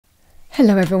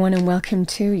Hello everyone and welcome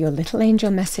to your little angel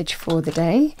message for the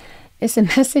day. It's a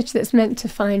message that's meant to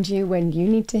find you when you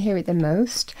need to hear it the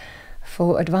most,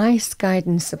 for advice,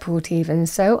 guidance, support even.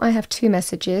 So I have two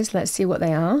messages. Let's see what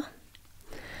they are.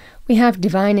 We have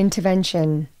divine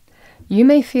intervention. You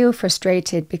may feel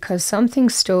frustrated because something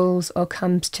stalls or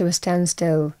comes to a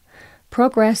standstill.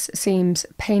 Progress seems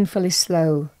painfully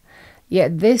slow.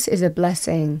 Yet this is a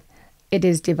blessing. It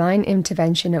is divine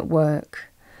intervention at work.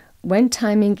 When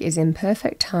timing is in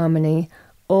perfect harmony,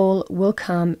 all will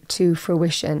come to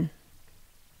fruition.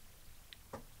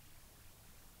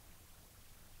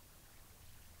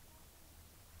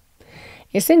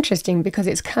 It's interesting because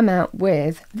it's come out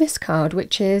with this card,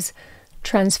 which is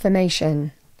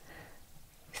transformation.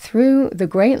 Through the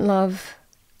great love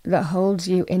that holds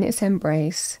you in its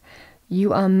embrace,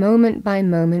 you are moment by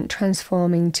moment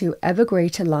transforming to ever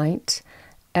greater light,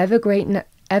 ever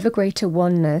greater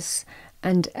oneness,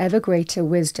 and ever greater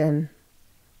wisdom.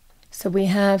 So we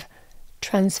have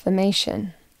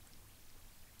transformation.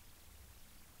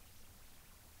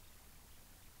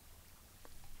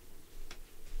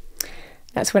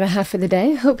 That's what I have for the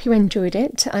day. Hope you enjoyed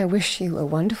it. I wish you a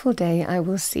wonderful day. I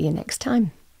will see you next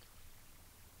time.